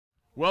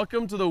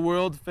Welcome to the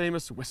world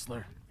famous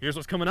Whistler. Here's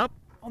what's coming up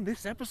on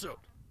this episode.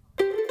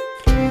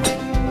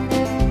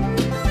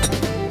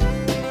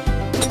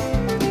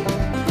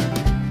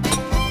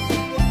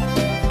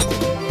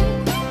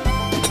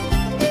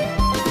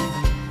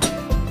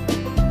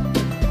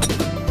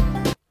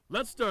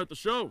 Let's start the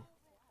show.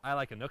 I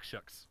like a nook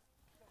shucks.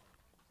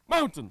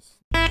 Mountains.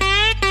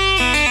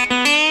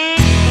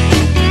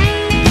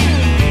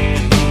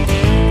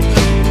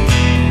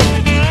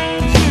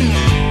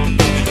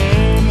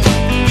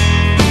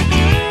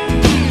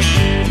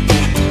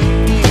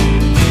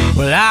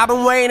 Well, I've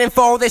been waiting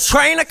for this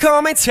train to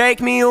come and take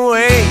me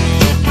away.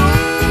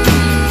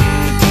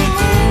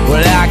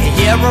 Well, I can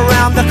hear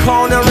around the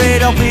corner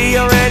it'll be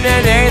here in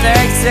a day,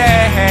 they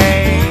say.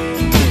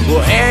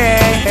 Well,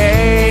 hey,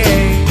 hey,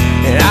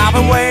 hey. And I've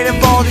been waiting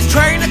for this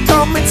train to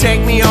come and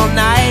take me all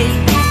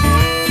night.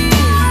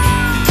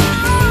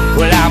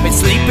 Well, I've been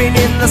sleeping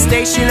in the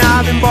station,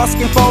 I've been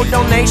busking for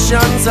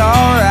donations,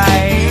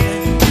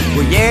 alright.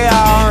 Well, yeah,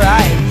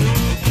 alright.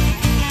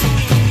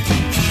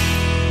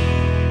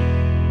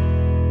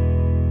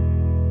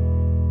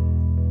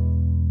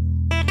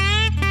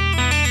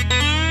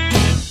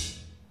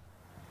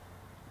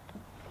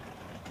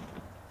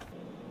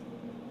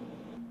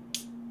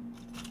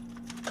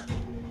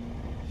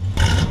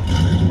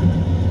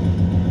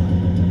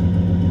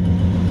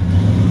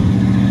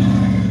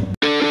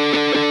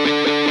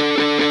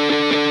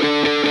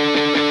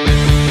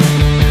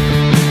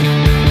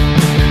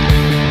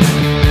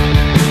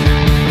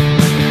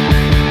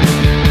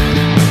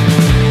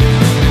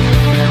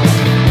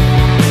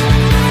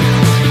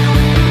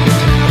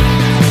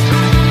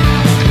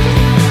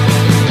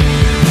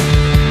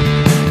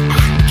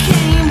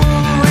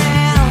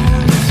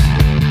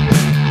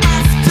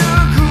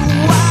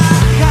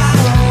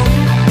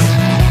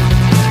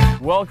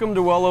 Welcome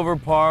to Well Over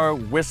Par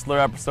Whistler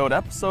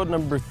episode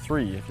number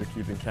 3 if you're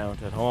keeping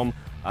count at home.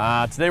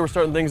 Today we're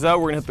starting things out.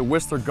 We're gonna hit the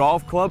Whistler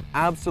Golf Club,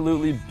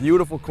 absolutely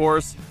beautiful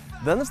course.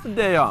 Then it's the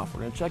day off.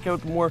 We're gonna check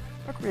out the more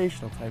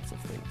recreational types of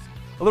things.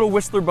 A little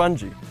Whistler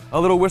Bungee,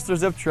 a little Whistler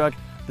Ziptrek,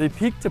 the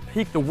peak to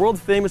peak, the world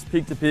famous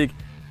peak to peak.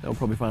 Then we'll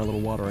probably find a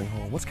little watering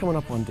hole. What's coming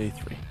up on day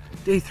 3?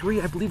 Day 3,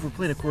 I believe we're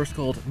playing a course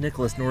called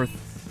Nicklaus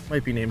North.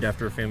 Might be named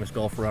after a famous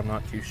golfer, I'm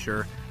not too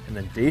sure. And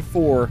then day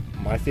 4,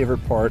 my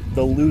favorite part,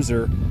 the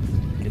loser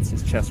gets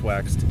his chest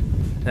waxed.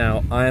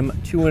 Now, I'm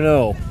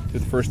 2-0 through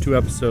the first 2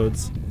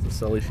 episodes, so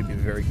Sully should be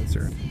very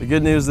concerned. The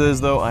good news is,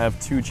 though, I have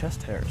 2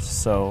 chest hairs,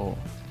 so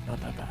not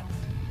that bad.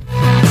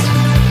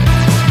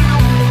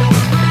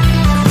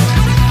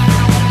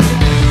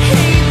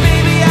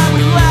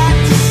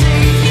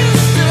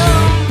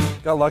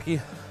 Got lucky,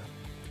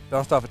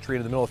 bounced off a tree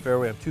in the middle of the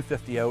fairway. I'm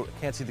 250 out,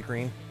 can't see the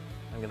green.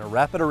 I'm gonna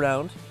wrap it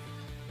around,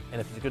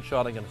 and if it's a good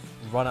shot, I'm gonna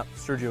run up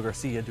Sergio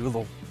Garcia, do a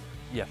little,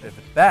 yeah, if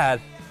it's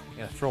bad, I'm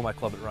gonna throw my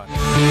club at run.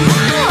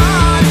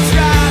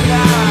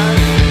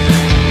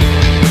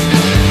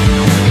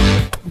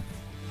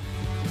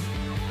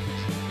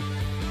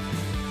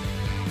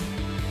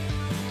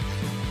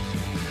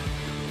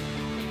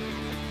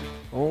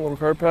 Oh, a little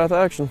cart path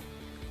action.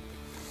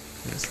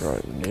 That's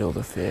right, nail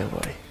the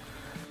fairway.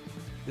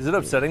 Is it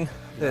upsetting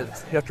that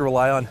you have to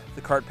rely on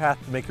the cart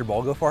path to make your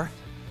ball go far?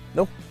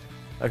 No,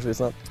 actually it's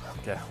not.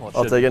 Okay, well,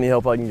 I'll take any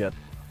help I can get.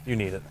 You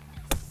need it.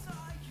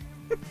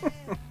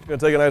 Gonna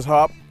take a nice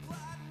hop.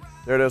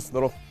 There it is,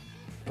 little.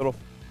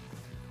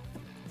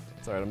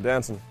 It's alright, I'm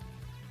dancing.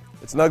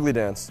 It's an ugly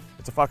dance.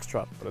 It's a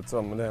foxtrot, but it's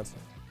I'm dancing.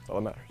 That's all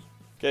that matters.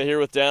 Okay, here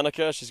with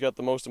Danica. She's got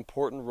the most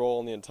important role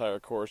in the entire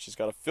course. She's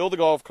got to fill the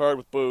golf cart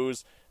with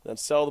booze, and then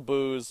sell the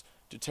booze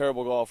to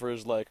terrible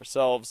golfers like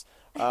ourselves.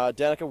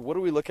 Danica, what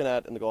are we looking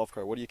at in the golf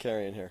cart? What are you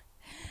carrying here?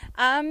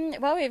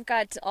 Well, we've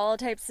got all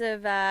types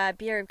of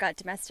beer. We've got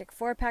domestic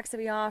 4-packs that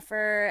we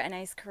offer, a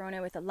nice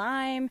Corona with a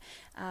lime,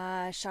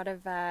 a shot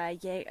of a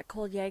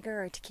cold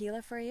Jaeger or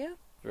tequila for you.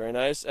 Very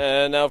nice.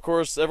 And now, of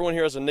course, everyone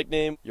here has a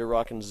nickname. You're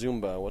rocking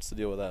Zumba. What's the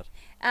deal with that?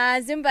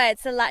 Zumba,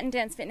 it's a Latin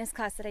dance fitness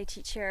class that I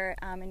teach here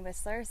in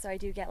Whistler, so I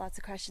do get lots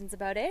of questions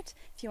about it.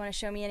 If you want to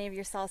show me any of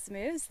your salsa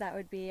moves, that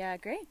would be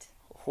great.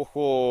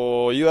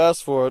 Oh, you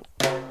asked for it.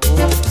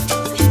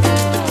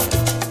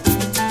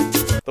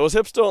 Those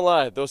hips don't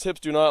lie. Those hips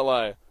do not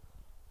lie.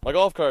 My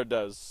golf cart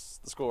does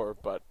the score,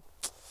 but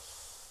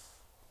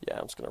yeah,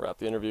 I'm just going to wrap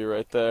the interview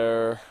right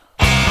there.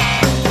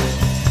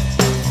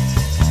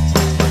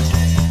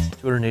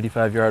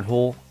 285-yard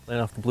hole,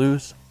 laying off the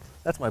blues.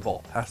 That's my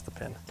ball, past the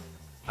pin.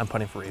 I'm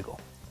putting for eagle.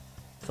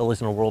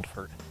 Sully's in a world of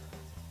hurt.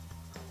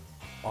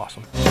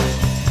 Awesome.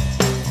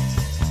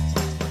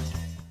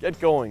 Get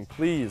going,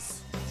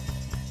 please.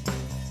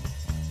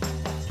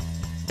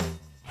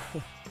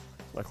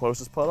 My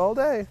closest putt all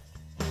day.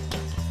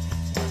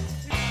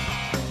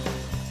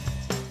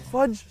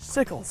 Fudge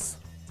sickles.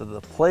 So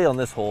the play on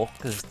this hole,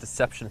 because it's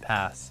deception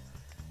pass,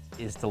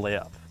 is to lay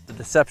up. The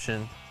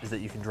deception is that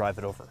you can drive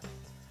it over.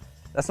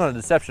 That's not a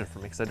deception for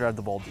me because I drive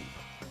the ball deep.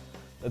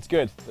 That's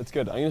good. That's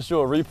good. I'm going to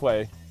show a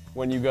replay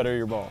when you gutter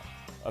your ball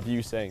of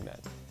you saying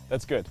that.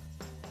 That's good.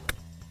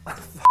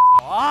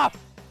 Off!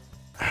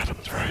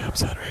 Adam's very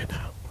upset right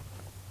now.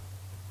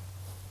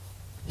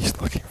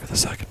 looking for the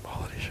second ball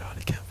that he shot.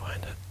 He can't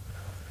find it.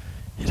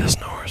 He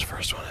doesn't know where his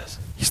first one is.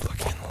 He's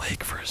looking in the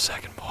lake for his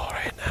second ball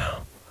right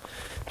now.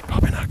 He's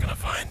probably not gonna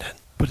find it.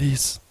 But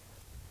he's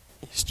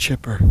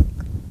chipper,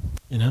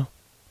 you know?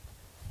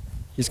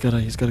 He's got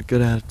a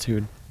good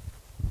attitude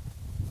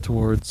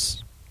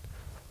towards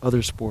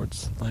other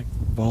sports like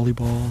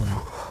volleyball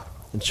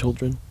and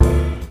children.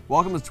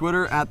 Welcome to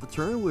Twitter at The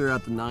Turn. We're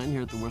at the 9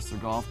 here at the Whistler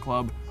Golf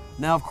Club.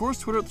 Now, of course,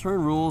 Twitter at The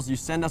Turn rules. You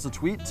send us a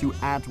tweet to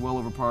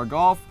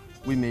 @WellOverParGolf.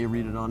 We may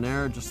read it on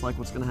air, just like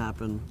what's going to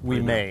happen. We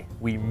may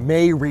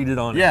read it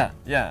on air.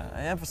 Yeah.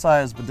 I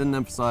emphasized, but didn't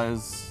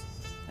emphasize.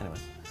 Anyway.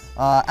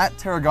 At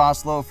Tara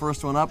Goslow,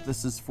 first one up.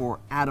 This is for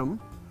Adam.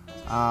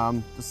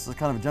 This is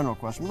kind of a general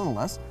question, but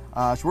nonetheless.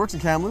 She works in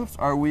Kamloops.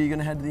 Are we going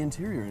to head to the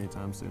interior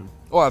anytime soon?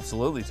 Oh,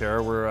 absolutely,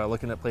 Tara. We're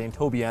looking at playing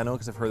Tobiano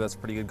because I've heard that's a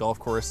pretty good golf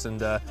course, and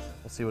we'll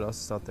see what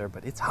else is out there.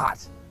 But it's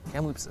hot.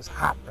 Kamloops is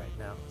hot right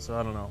now, so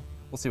I don't know.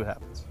 We'll see what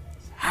happens.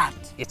 It's hot.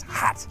 It's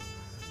hot.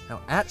 Now,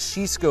 at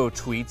Shisco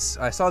tweets,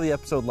 I saw the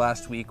episode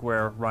last week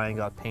where Ryan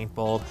got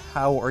paintballed.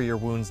 How are your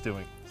wounds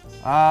doing?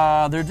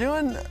 They're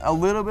doing a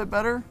little bit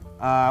better.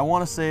 I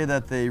want to say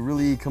that they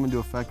really come into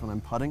effect when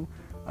I'm putting.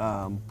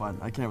 But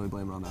I can't really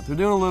blame it on that. They're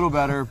doing a little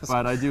better,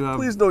 but I do have...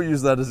 Please don't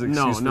use that as an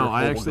excuse No, for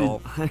I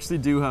golf. actually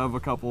do have a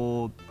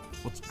couple,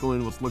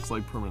 what looks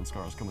like permanent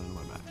scars coming into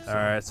my back. So. All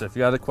right, so if you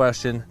got a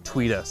question,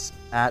 tweet us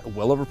at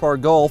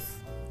WellOverParGolf.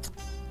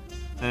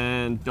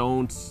 And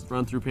don't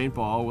run through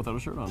paintball without a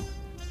shirt on.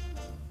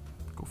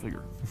 Go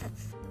figure.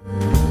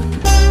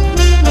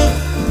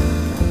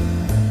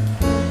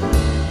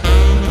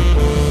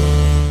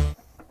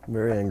 I'm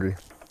very angry.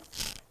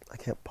 I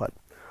can't putt.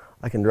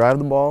 I can drive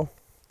the ball,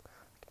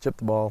 chip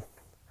the ball,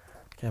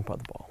 can't putt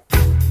the ball.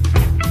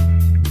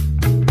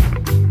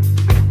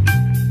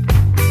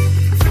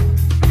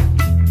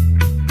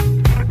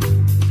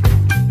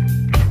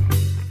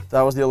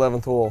 That was the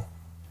 11th hole,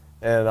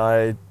 and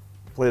I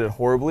played it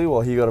horribly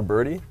while he got a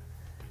birdie.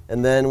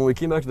 And then when we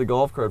came back to the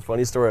golf cart,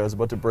 funny story, I was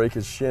about to break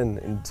his shin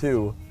in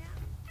two,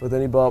 but then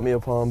he bought me a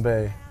Palm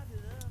Bay,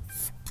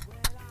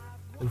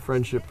 and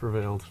friendship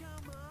prevailed.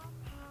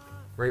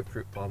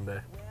 Grapefruit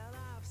Bombay.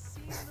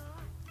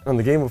 On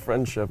the game of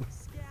friendship,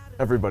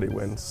 everybody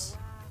wins.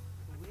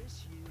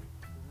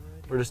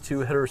 We're just two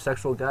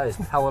heterosexual guys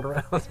palling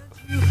around.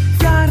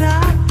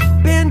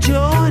 Gotta bend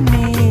your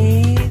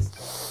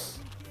knees.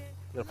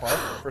 You got a par?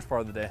 First par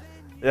of the day.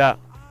 Yeah,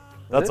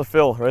 that's a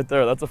Phil right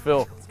there. That's a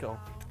Phil. Let's go.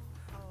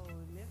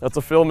 That's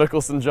a Phil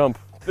Mickelson jump.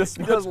 This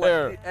much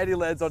hair. Eddie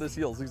lands on his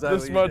heels. Exactly.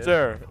 This much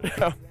hair.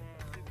 Yeah.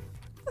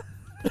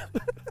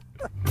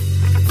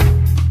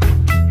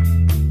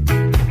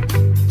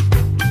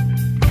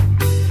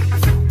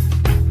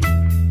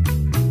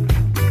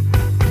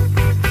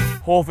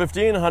 Hole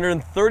 15,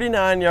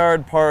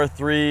 139-yard par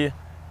 3,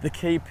 the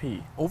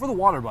KP. Over the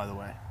water, by the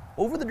way.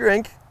 Over the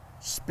drink.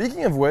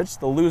 Speaking of which,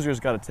 the loser's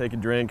got to take a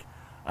drink.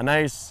 A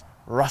nice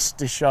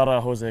rusty shot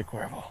of Jose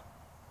Cuervo.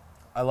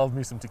 I love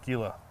me some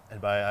tequila. And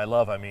by I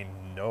love, I mean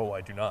no,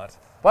 I do not.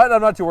 But I'm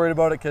not too worried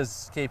about it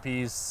because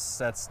KP's,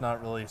 that's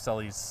not really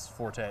Sully's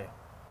forte.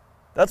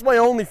 That's my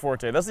only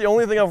forte. That's the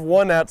only thing I've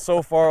won at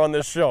so far on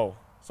this show.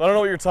 So I don't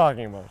know what you're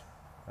talking about.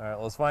 All right,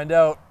 let's find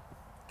out.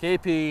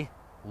 KP,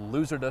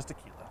 loser does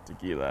tequila.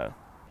 Tequila.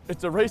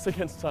 It's a race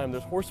against time.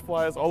 There's horse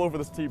flies all over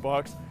this tee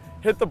box.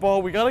 Hit the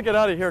ball. We got to get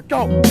out of here.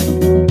 Go!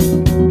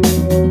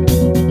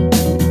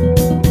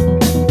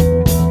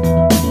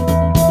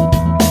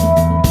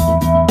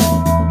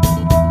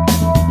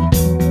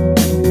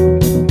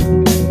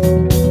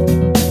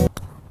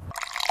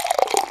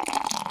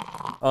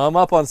 I'm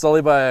up on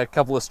Sully by a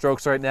couple of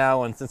strokes right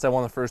now, and since I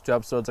won the first two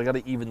episodes, I got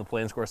to even the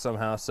playing score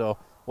somehow. So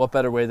what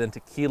better way than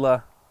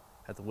tequila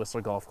at the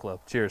Whistler Golf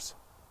Club? Cheers.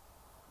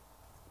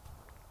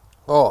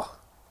 Oh,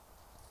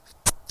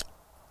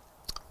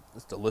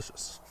 it's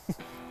delicious.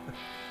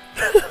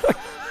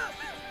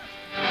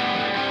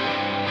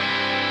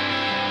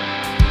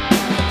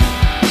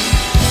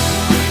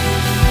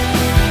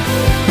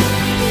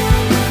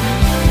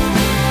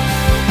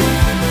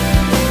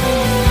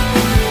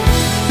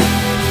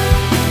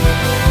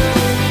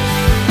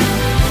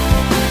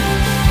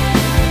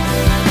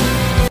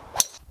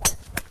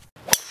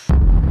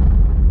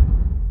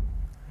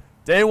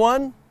 Day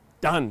one,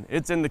 done.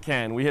 It's in the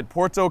can. We hit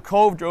Porto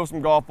Cove, drove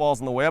some golf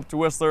balls on the way up to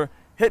Whistler,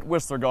 hit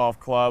Whistler Golf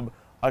Club.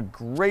 A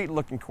great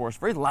looking course,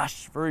 very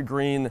lush, very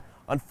green.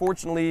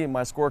 Unfortunately,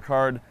 my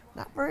scorecard,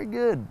 not very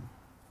good.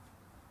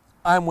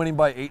 I'm winning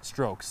by 8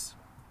 strokes,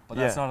 but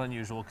that's Yeah. not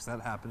unusual because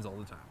that happens all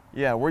the time.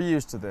 Yeah, we're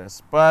used to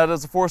this, but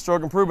it's a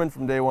 4-stroke improvement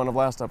from day one of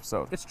last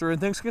episode. It's true, and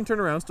things can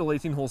turn around. Still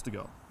 18 holes to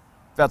go.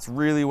 That's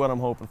really what I'm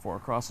hoping for,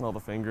 crossing all the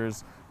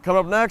fingers. Coming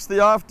up next, the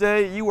off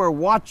day, you are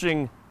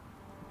watching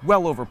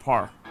Well Over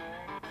Par.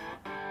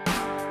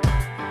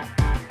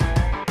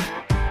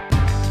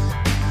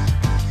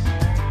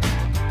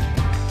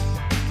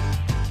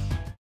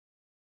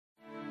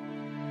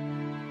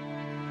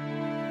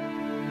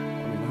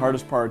 The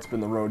hardest part's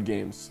been the road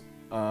games.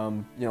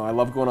 You know, I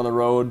love going on the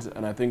road,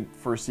 and I think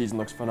first season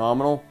looks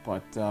phenomenal,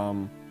 but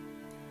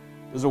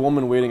There's a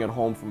woman waiting at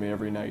home for me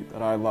every night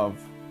that I love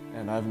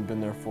and I haven't been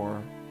there for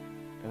her.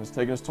 And it's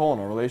taken its toll on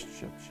our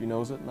relationship. She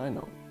knows it and I know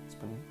it. It's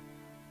been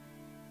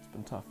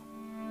tough.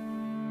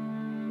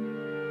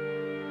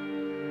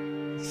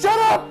 Shut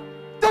up!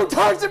 Don't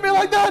talk to me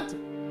like that!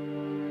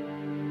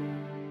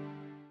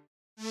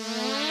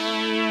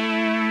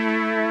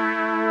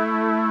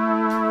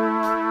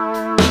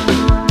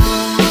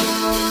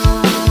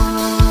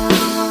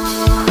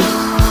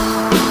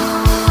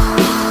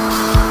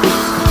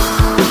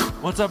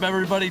 What's up,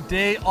 everybody?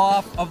 Day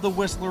off of the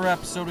Whistler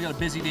episode. We got a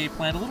busy day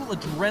planned. A little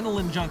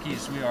adrenaline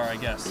junkies we are, I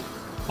guess.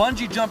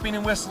 Bungee jumping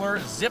in Whistler,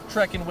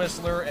 Ziptrek in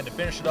Whistler, and to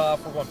finish it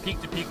off, we're going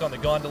peak to peak on the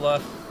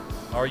gondola.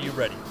 Are you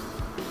ready?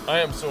 I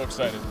am so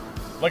excited.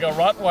 Like a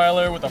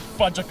Rottweiler with a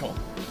fudgicle.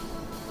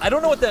 I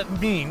don't know what that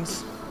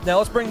means. Now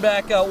let's bring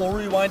back, we'll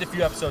rewind a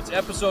few episodes.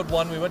 Episode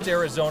 1, we went to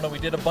Arizona. We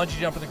did a bungee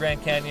jump in the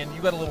Grand Canyon.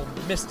 You got a little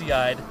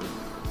misty-eyed.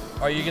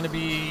 Are you going to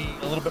be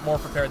a little bit more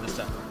prepared this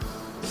time?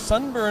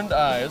 Sunburned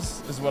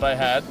eyes is what I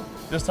had.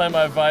 This time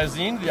I've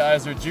Visine. The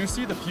eyes are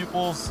juicy. The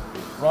pupils,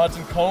 rods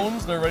and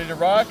cones, they're ready to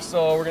rock,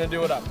 so we're going to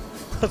do it up.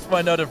 Let's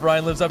find out if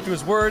Ryan lives up to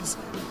his words.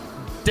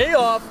 Day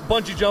off,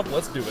 bungee jump,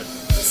 let's do it.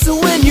 So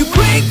when you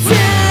break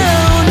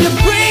down, you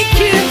break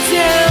it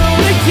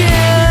down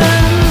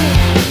again.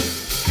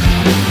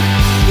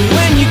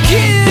 When you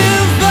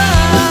give up.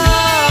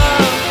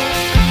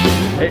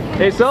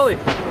 Hey Sully,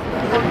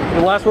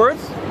 the last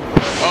words?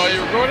 Oh,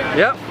 you recording?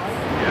 Yep.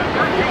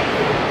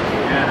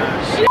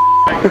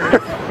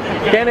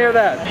 Can't hear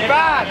that.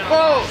 5,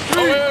 4,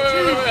 3, 2,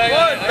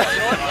 1.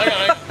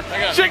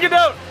 Hang on. Check it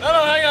out. No,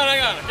 hang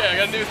on. Okay, I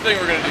got a new thing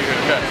we're gonna do here.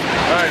 Okay.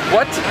 All right.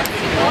 What?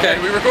 Okay,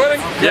 we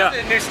recording? Yeah.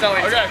 New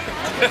story. Okay.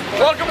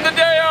 Welcome to the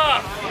day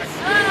off.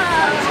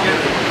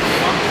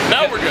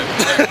 Now we're good.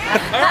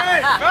 All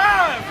right.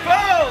 5,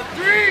 4,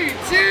 3,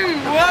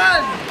 2,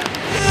 1.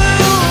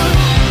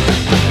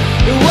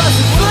 It was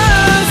the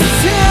first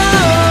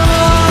time,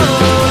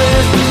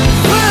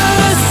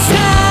 first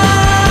time.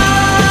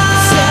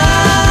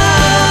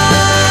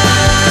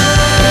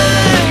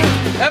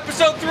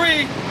 Episode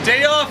 3,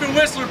 day off in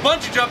Whistler,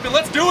 bungee jumping.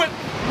 Let's do it.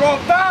 Roll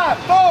 5,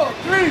 4,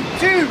 3,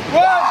 2,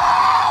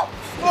 1.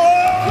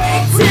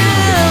 Break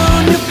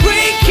down, you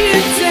break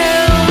it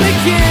down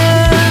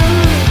again.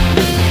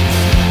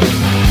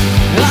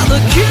 All the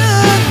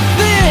good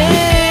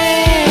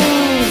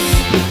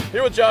things.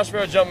 Here with Josh for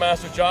our Jump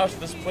Master. Josh,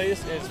 this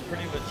place is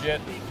pretty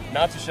legit.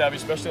 Not too shabby,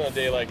 especially on a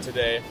day like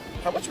today.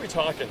 How much are we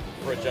talking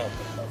for a jump?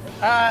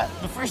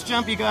 The first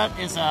jump you got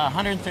is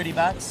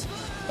 $130,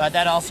 but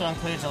that also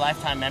includes a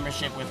lifetime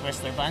membership with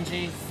Whistler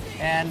Bungee,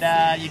 and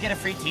you get a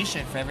free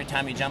t-shirt for every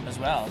time you jump as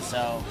well.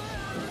 So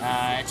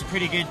it's a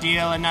pretty good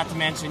deal, and not to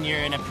mention you're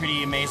in a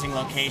pretty amazing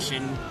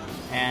location,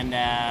 and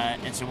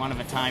it's a one of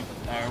a kind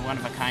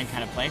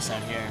kind of place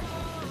out here.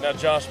 Now,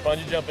 Josh,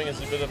 bungee jumping is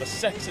a bit of a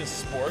sexist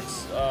sport.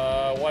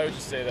 Why would you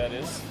say that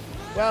is?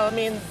 Well, I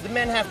mean, the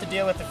men have to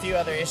deal with a few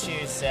other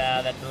issues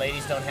that the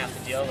ladies don't have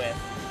to deal with.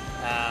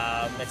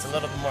 It's a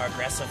little bit more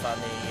aggressive on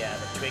the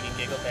twig and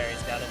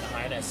giggleberries down in the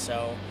harness,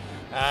 so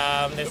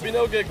There'll be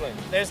no giggling.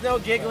 There's no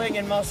giggling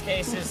in most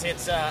cases.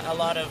 It's a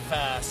lot of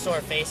sore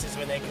faces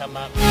when they come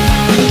up.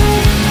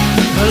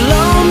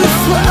 Along the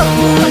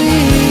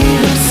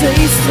flowing,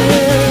 taste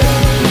it.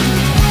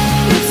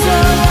 It's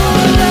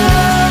all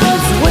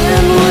ours.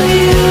 When will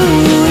you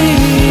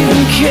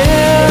even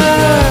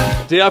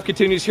care? Day off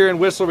continues here in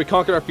Whistler. We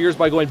conquered our fears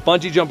by going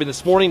bungee jumping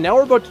this morning. Now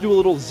we're about to do a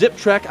little zip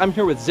trek. I'm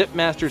here with Zip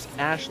Masters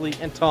Ashley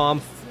and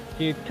Tom.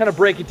 Can you kind of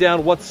break it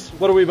down? What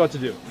are we about to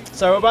do?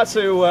 So we're about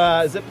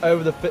to zip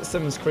over the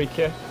Fitzsimmons Creek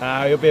here.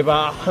 You'll be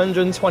about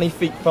 120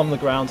 feet from the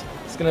ground.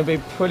 It's going to be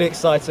pretty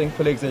exciting,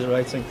 pretty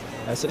exhilarating.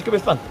 So it's going to be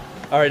fun.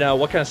 All right, now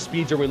what kind of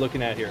speeds are we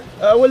looking at here?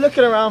 We're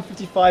looking around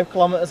 55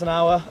 kilometers an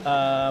hour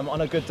on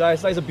a good day.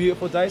 Today's a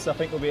beautiful day, so I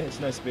think we'll be hitting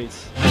those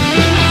speeds.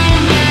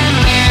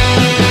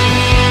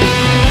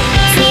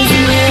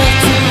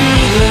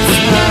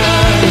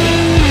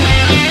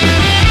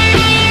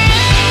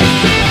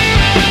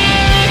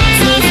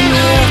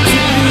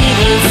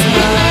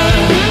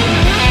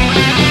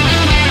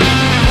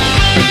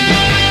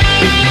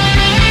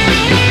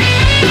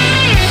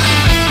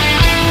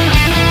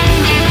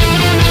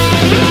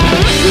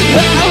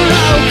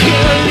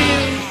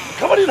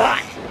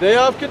 Day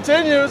off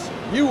continues.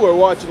 You are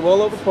watching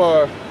Well Over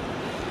Par.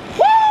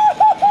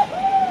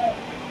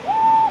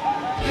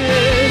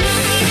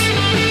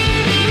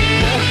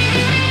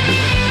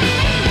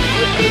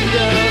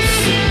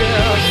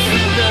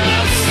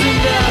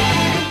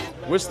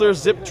 Whistler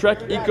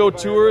Ziptrek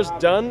Ecotours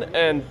done,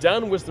 and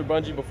down Whistler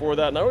Bungee before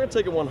that. Now we're gonna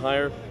take it one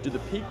higher, do the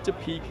peak to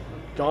peak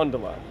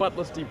gondola. But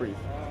let's debrief.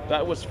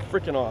 That was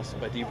freaking awesome.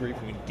 By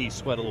debrief, we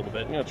de-sweat a little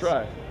bit. I'm gonna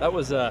try. That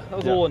was a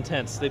little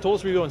intense. They told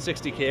us we were going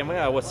 60K. I'm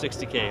like, what's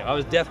 60K? I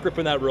was death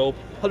gripping that rope,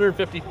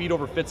 150 feet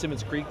over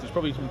Fitzsimmons Creek. There's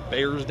probably some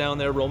bears down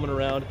there roaming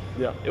around.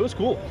 Yeah. It was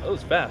cool. That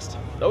was fast.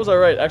 That was all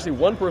right. Actually,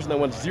 one person that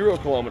went 0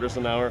 kilometers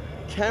an hour,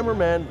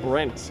 cameraman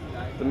Brent,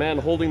 the man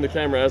holding the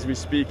camera as we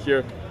speak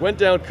here, went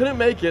down, couldn't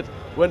make it,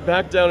 went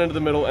back down into the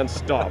middle and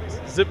stopped.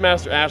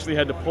 Zipmaster Ashley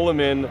had to pull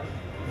him in.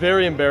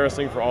 Very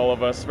embarrassing for all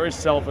of us. Very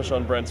selfish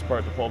on Brent's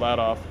part to pull that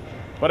off.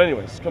 But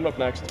anyways, coming up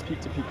next,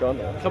 Peak to Peak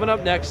gondola. Coming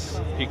up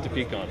next, Peak to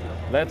Peak gondola.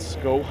 Let's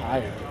go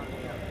higher.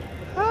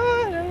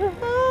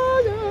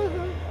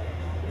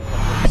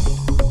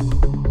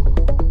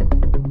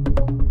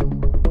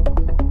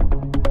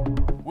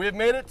 We have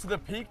made it to the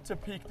Peak to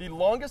Peak, the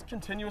longest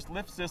continuous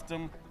lift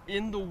system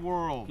in the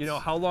world. You know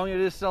how long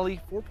it is, Sully?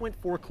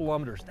 4.4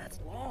 kilometers.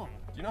 That's long.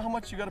 Do you know how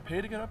much you got to pay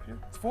to get up here?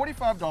 It's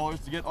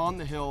 $45 to get on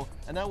the hill,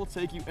 and that will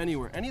take you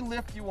anywhere. Any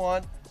lift you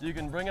want, you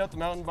can bring out the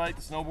mountain bike,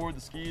 the snowboard,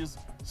 the skis,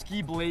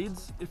 ski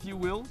blades, if you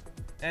will,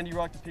 and you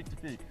rock the Peak to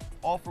Peak.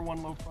 All for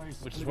one low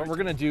price. Which is what we're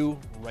gonna do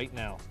right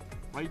now.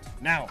 Right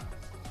now.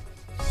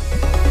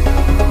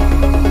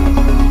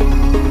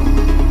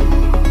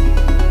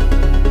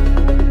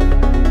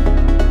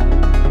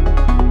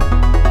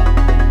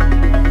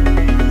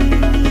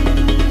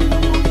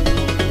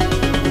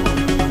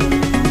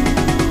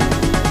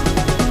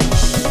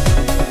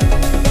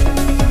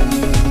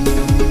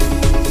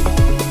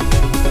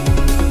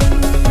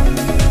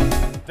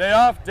 Day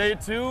off, day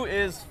 2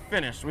 is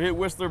finished. We hit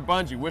Whistler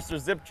Bungee, Whistler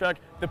Ziptrek,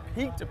 the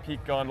Peak to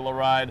Peak gondola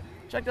ride.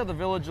 Checked out the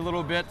village a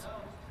little bit.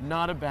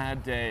 Not a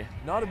bad day.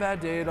 Not a bad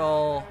day at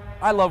all.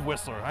 I love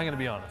Whistler, I'm gonna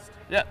be honest.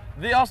 Yeah,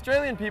 the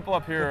Australian people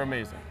up here are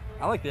amazing.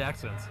 I like the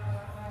accents.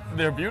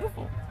 They're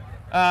beautiful.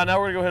 Now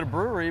we're gonna go hit a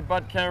brewery,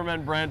 but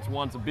cameraman Brent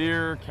wants a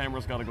beer,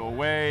 camera's gotta go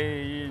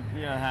away.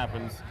 Yeah, it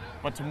happens.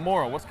 But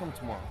tomorrow, what's coming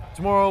tomorrow?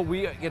 Tomorrow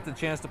we get the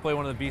chance to play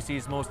one of the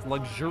BC's most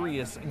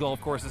luxurious golf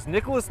courses,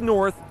 Nicklaus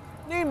North,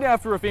 named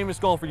after a famous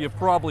golfer you've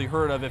probably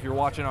heard of if you're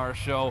watching our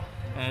show.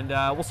 And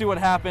we'll see what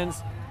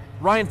happens.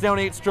 Ryan's down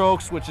 8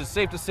 strokes, which is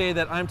safe to say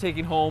that I'm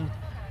taking home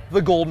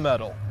the gold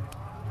medal.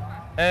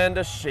 And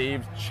a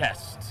shaved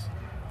chest.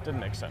 Didn't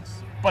make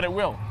sense, but it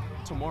will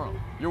tomorrow.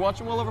 You're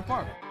watching Well Over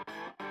Par.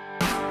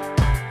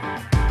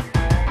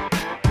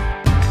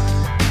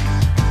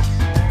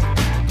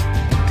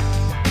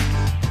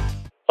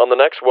 On the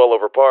next Well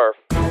Over Par.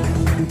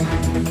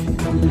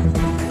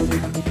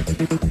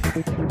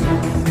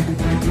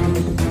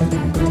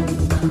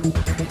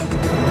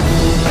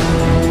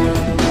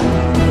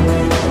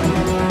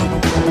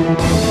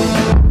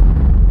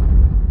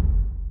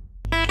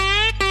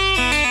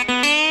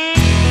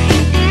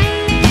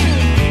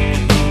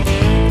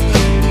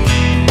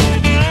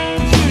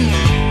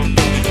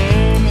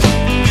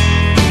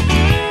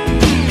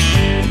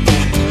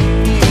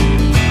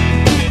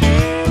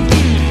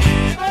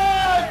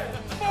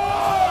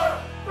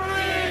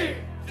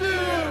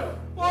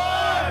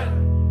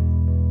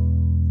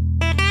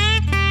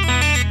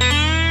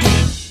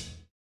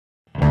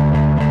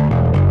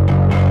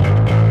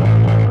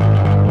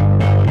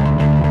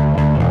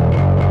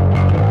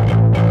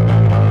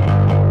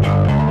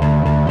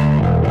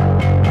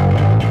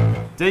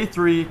 Day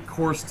 3,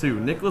 Course 2,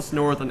 Nicklaus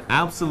North, an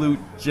absolute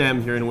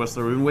gem here in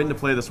Whistler. We've been waiting to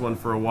play this one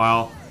for a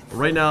while. But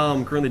right now,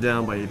 I'm currently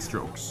down by 8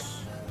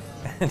 strokes.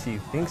 And he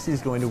thinks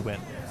he's going to win.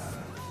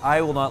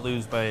 I will not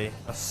lose by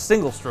a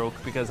single stroke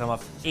because I'm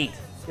up 8. He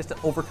has to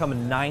overcome a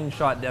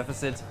 9-shot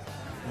deficit.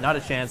 Not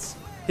a chance.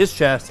 His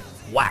chest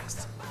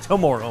waxed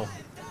tomorrow.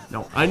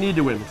 No, I need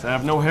to win because I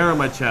have no hair on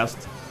my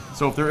chest.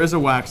 So if there is a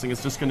waxing,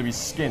 it's just going to be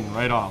skin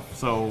right off.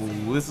 So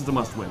this is the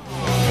must win.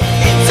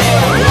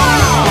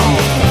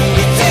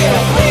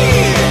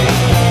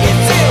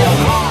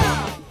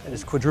 And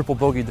just quadruple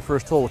bogeyed the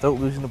first hole without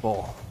losing the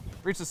ball.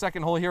 Reached the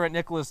second hole here at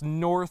Nicklaus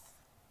North.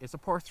 It's a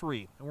par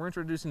 3, and we're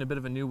introducing a bit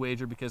of a new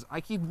wager because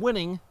I keep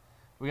winning.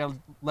 We gotta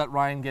let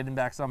Ryan get him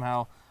back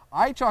somehow.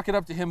 I chalk it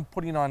up to him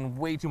putting on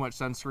way too much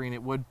sunscreen.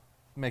 It would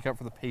make up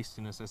for the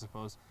pastiness, I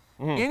suppose.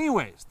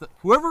 Anyways,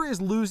 whoever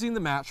is losing the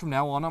match from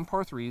now on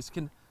par 3s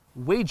can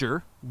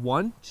wager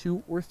 1,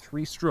 2, or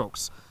 3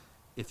 strokes.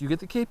 If you get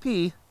the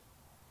KP,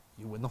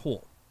 you win the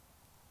hole,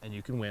 and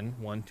you can win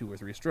 1, 2, or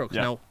 3 strokes.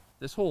 Yeah. Now,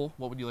 this hole,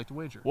 what would you like to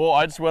wager? Well,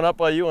 I just went up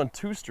by you on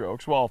 2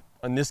 strokes. Well,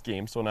 in this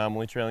game, so now I'm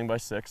only trailing by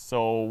 6.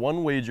 So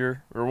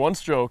one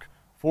stroke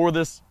for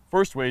this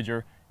first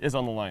wager is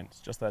on the line. It's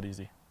just that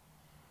easy.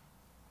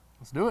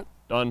 Let's do it.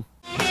 Done.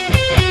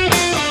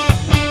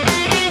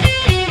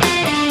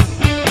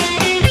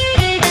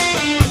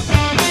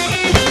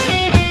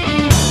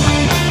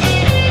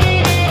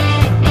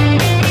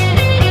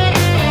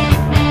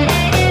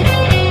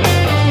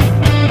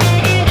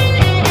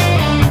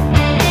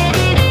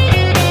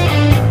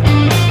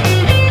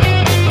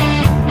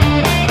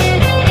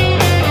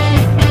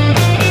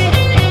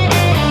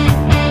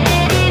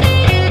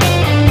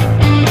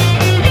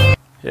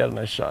 He had a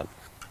nice shot.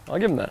 I'll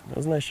give him that. That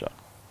was a nice shot.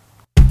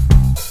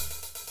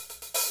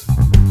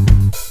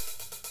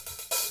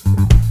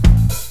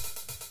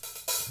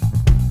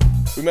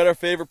 We met our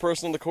favorite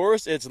person on the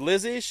course. It's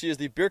Lizzie. She is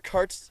the beer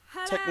carts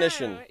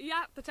technician.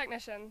 Yeah, the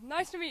technician.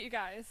 Nice to meet you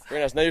guys.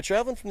 Very nice. Now you're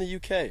traveling from the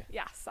UK.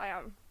 Yes, I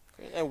am.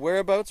 And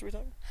whereabouts are we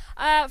talking?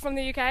 From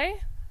the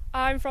UK.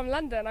 I'm from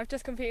London. I've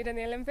just competed in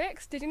the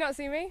Olympics. Did you not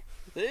see me?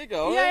 There you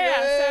go.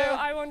 Yeah. So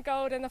I won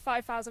gold in the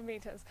 5,000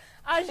 meters.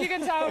 As you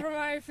can tell from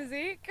my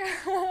physique.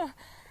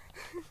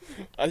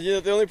 Yeah,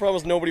 the only problem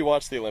is nobody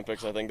watched the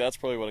Olympics, I think. That's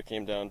probably what it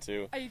came down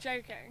to. Are you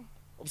joking?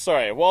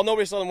 Sorry. Well,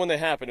 nobody saw them when they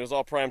happened. It was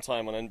all prime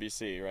time on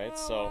NBC, right?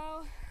 Oh, so.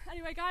 well.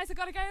 Anyway, guys, I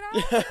gotta go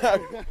now.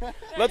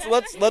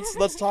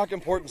 let's talk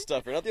important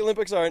stuff here. Not the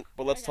Olympics aren't,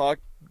 but let's talk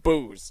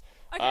booze.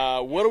 Okay.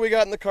 What do we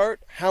got in the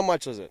cart? How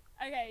much is it?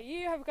 Okay,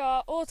 you have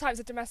got all types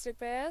of domestic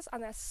beers,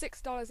 and they're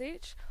 $6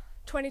 each,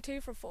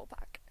 22 for a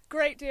 4-pack.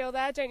 Great deal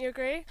there, don't you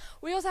agree?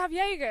 We also have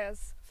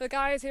Jaegers for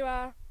guys who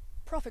are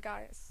proper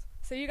guys.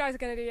 So you guys are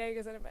going to do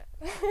Jaegers in a bit.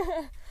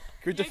 Can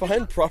we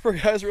define proper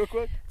guys real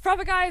quick?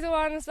 Proper guys are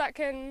ones that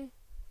can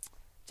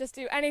just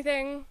do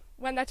anything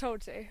when they're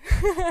told to.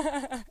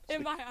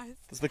 In my eyes.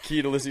 That's the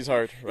key to Lizzie's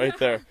heart, right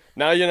there.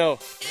 Now you know.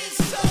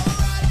 It's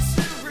alright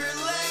to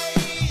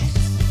relate.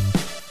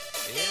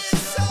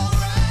 It's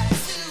alright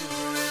to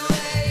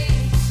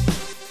relate.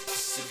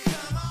 So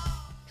come on.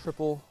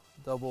 Triple,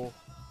 double,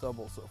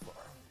 double so far.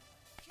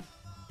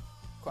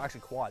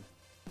 Actually quad.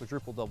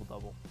 Quadruple, double,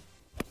 double.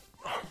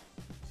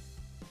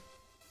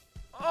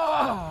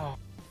 Oh.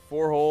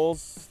 4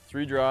 holes,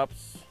 3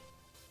 drops.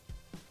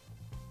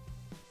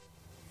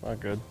 Not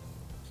good.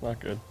 It's not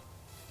good.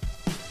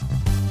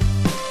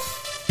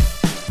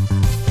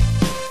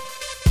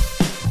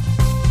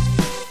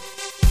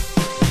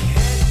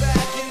 Head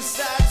back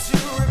inside to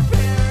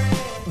repair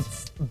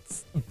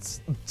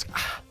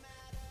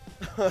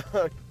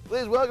it.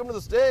 Please welcome to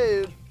the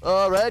stage.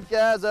 All right,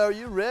 guys, are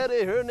you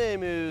ready? Her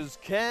name is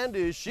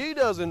Candy. She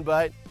doesn't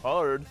bite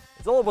hard.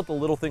 It's all about the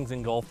little things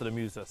in golf that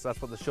amuse us.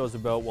 That's what the show's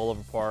about, well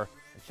over par.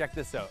 And check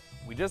this out.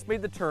 We just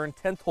made the turn,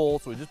 10th hole,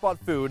 so we just bought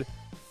food.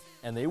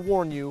 And they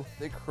warn you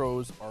that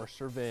crows are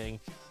surveying.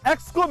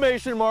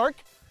 Exclamation mark!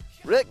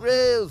 Rick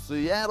Rails,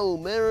 Seattle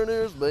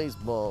Mariners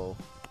baseball.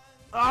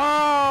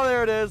 Oh,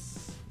 there it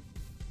is.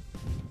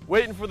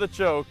 Waiting for the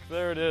choke.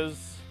 There it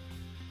is.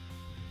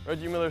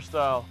 Reggie Miller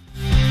style.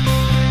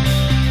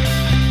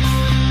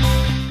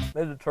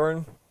 Made a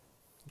turn,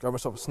 grab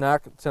myself a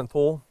snack at the 10th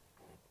hole.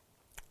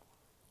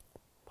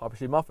 Poppy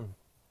seed muffin.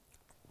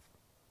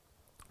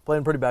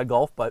 Playing pretty bad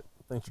golf, but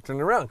things are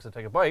turning around because I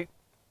take a bite.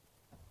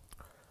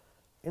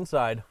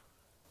 Inside,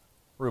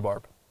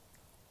 rhubarb.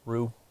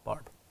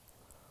 Rhubarb.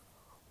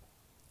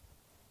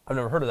 I've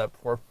never heard of that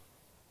before,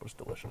 but it's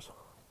delicious.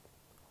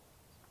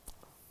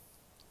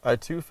 I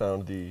too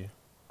found the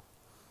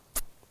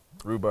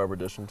rhubarb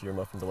addition to your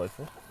muffin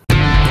delightful.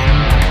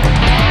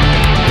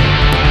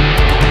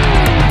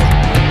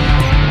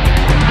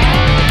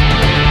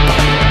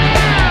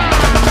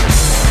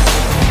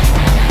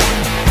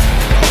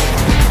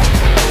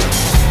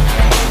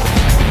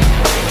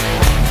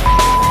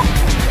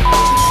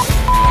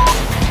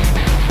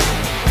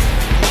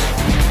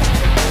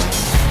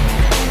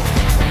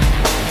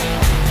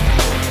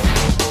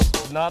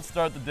 Not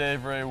start the day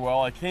very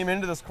well. I came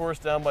into this course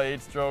down by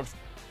 8 strokes.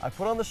 I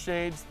put on the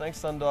shades, thanks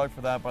Sundog for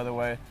that by the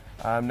way.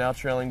 I'm now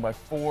trailing by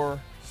 4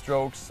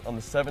 strokes on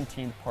the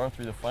 17th par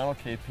 3, the final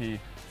KP,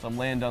 so I'm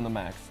laying down the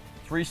max.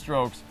 3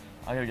 strokes,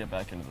 I gotta get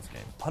back into this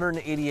game.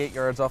 188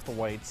 yards off the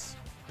whites,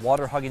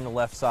 water hugging the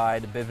left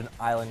side, a bit of an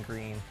island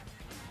green.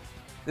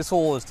 This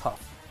hole is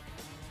tough,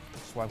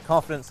 so I'm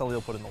confident Sully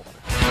will put in the water.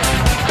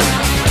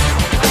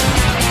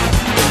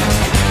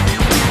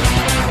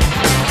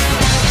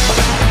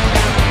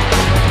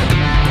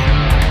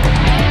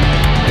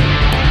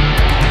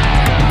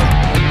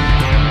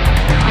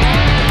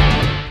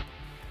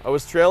 I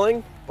was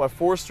trailing by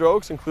 4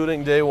 strokes,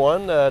 including day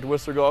 1 at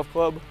Whistler Golf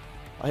Club.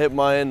 I hit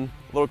mine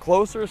a little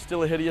closer,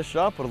 still a hideous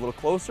shot, but a little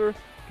closer.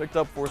 Picked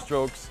up 4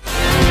 strokes.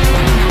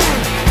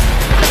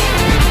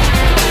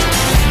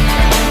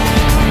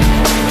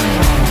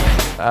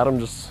 Adam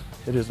just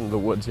hit his into the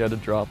woods. He had to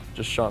drop,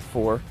 just shot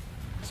 4.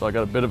 So I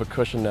got a bit of a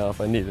cushion now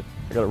if I need it.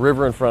 I got a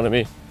river in front of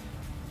me.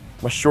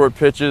 My short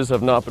pitches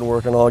have not been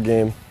working all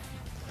game.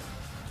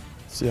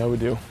 Let's see how we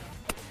do.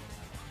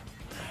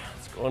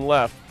 It's going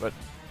left, but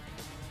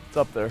it's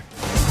up there.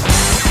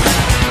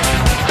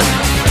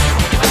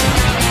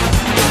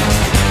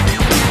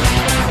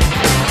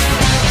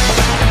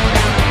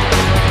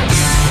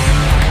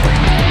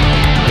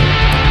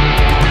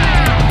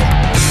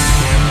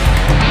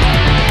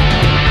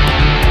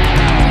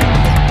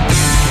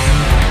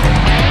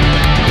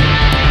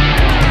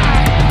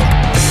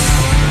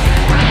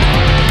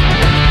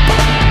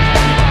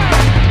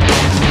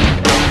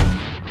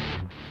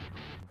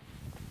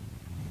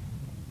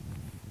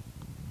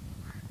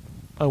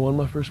 I won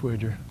my first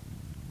wager.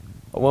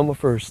 I won my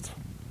first.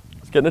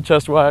 Let's get in the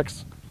chest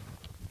wax.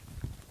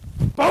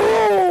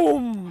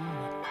 Boom!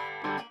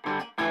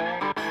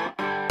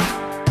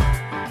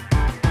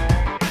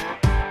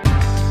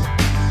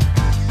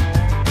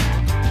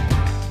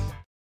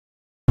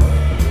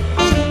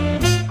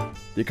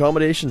 The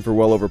accommodation for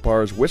Well Over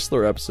Par's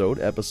Whistler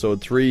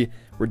episode 3,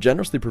 were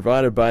generously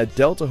provided by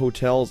Delta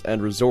Hotels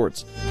and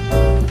Resorts.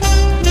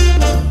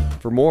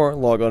 For more,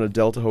 log on to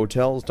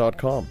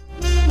deltahotels.com.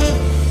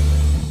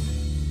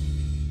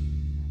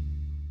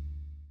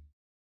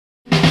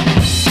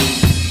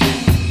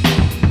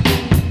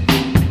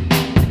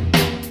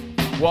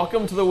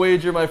 Welcome to the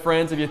wager, my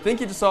friends. If you think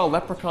you just saw a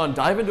leprechaun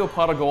dive into a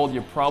pot of gold,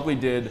 you probably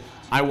did.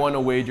 I won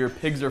a wager.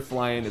 Pigs are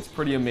flying. It's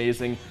pretty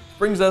amazing.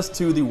 brings us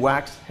to the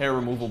wax hair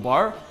removal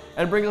bar,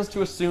 and brings us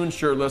to a soon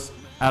shirtless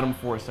Adam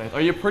Forsyth.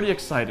 Are you pretty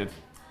excited?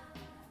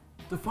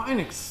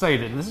 Define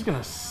excited. This is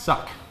gonna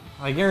suck.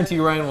 I guarantee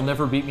you Ryan will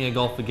never beat me at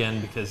golf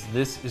again because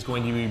this is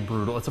going to be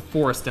brutal. It's a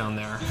forest down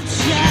there.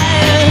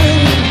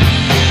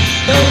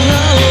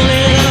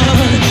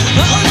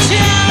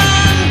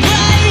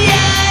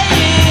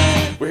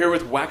 We're here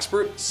with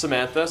Waxpert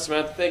Samantha.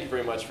 Samantha, thank you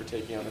very much for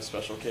taking on this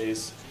special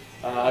case.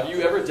 Have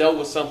you ever dealt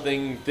with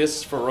something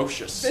this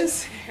ferocious?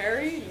 This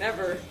hairy?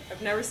 Never.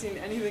 I've never seen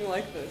anything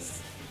like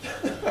this.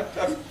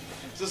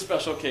 It's a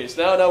special case.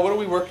 Now, what are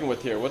we working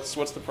with here? What's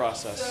the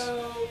process?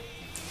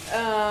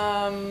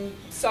 So,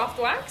 soft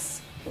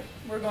wax.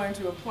 We're going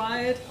to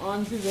apply it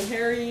onto the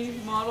hairy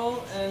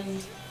model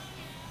and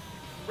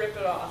rip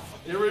it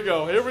off. Here we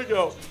go. Here we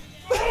go.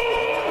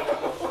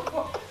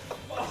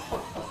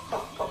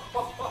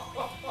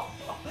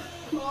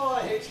 Oh,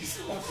 I hate you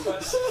so much.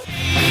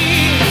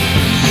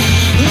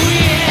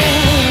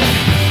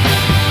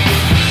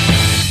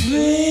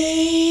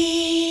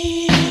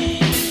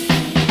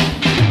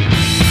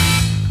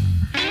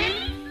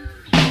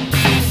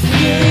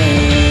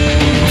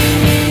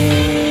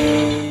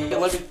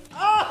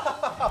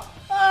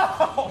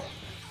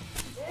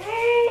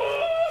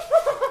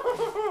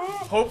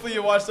 Hopefully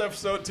you watched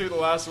episode 2, The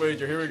Last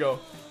Wager. Here we go.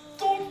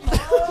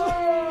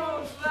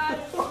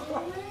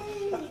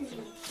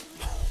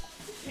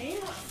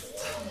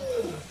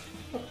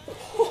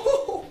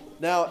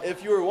 Now,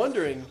 if you were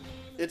wondering,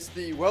 it's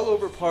the Well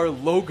Over Par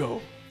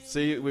logo.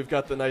 See, we've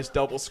got the nice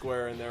double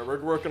square in there. We're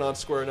working on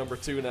square number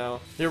 2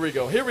 now. Here we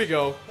go, here we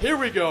go, here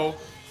we go.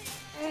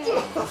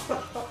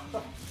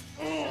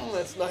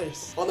 That's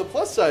nice. On the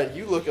plus side,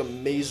 you look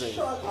amazing.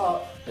 Shut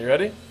up. Are you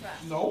ready?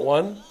 No.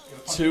 1,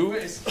 2.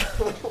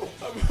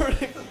 I'm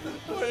hurting.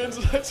 My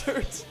insides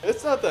hurt.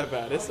 It's not that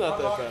bad. It's not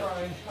that bad.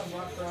 Crying. I'm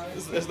not crying.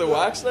 Is the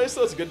wax nice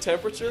though? It's a good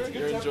temperature?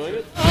 You're enjoying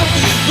it?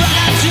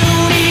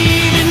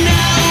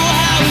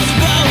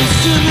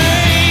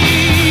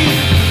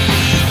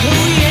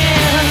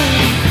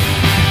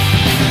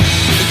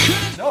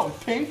 No,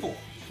 it's painful.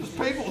 It's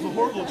painful. It's a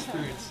horrible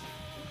experience.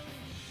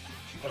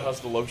 But how's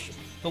the lotion?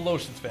 The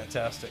lotion's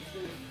fantastic.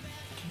 Can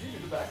you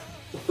do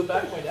the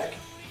back of my neck?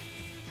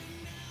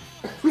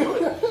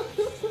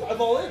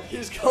 I'm all in.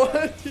 He's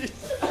going.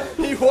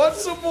 He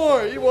wants some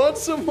more. He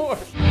wants some more.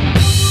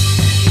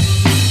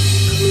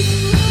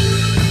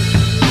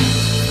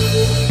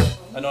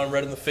 I know I'm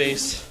red in the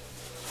face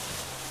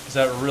because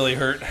that really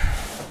hurt.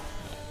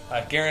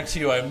 I guarantee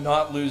you I'm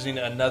not losing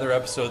another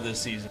episode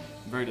this season.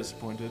 I'm very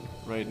disappointed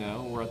right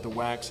now. We're at the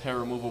Wax Hair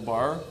Removal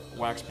Bar,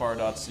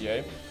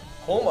 waxbar.ca,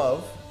 home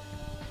of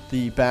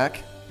the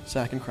back,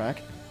 sack and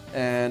crack,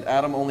 and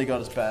Adam only got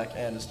his back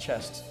and his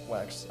chest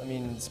waxed. I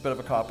mean, it's a bit of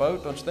a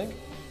cop-out, don't you think?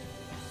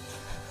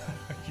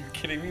 Are you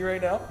kidding me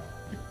right now?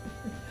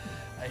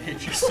 I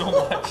hate you so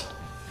much.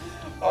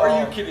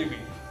 Are you kidding me?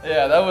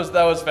 Yeah, that was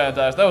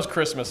fantastic. That was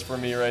Christmas for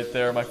me right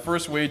there. My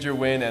first wager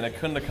win, and it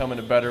couldn't have come in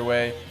a better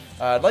way.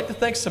 I'd like to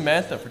thank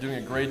Samantha for doing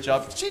a great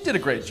job. She did a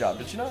great job,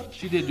 did she not?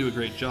 She did do a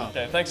great job.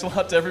 Okay, thanks a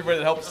lot to everybody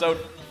that helped us out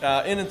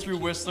in and through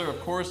Whistler.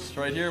 Of course,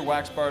 right here,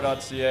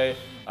 waxbar.ca.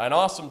 An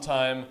awesome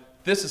time.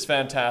 This is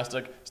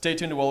fantastic. Stay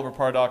tuned to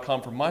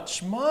welloverpar.com for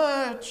much,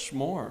 much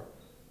more.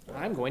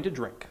 I'm going to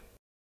drink.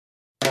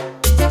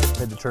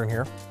 Made the turn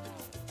here.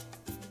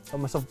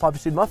 Got myself a poppy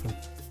seed muffin.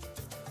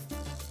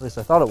 At least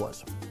I thought it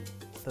was.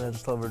 Then I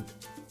discovered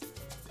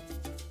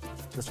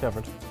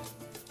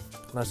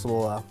nice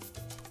little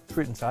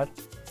treat inside,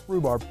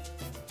 rhubarb.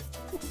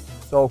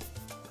 So,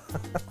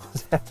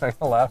 I'm gonna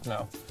laugh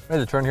now. Made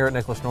the turn here at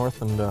Nicklaus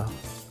North, and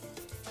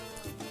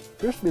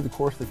appears to be the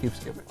course that keeps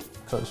giving.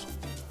 Because,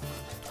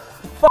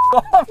 fuck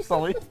off,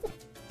 Sully.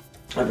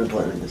 I've been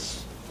planning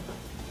this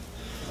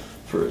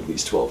for at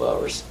least 12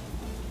 hours.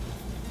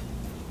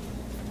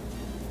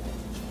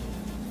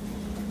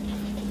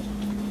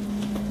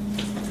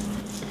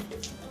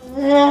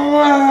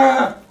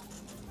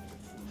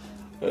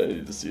 I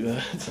need to see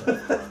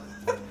that.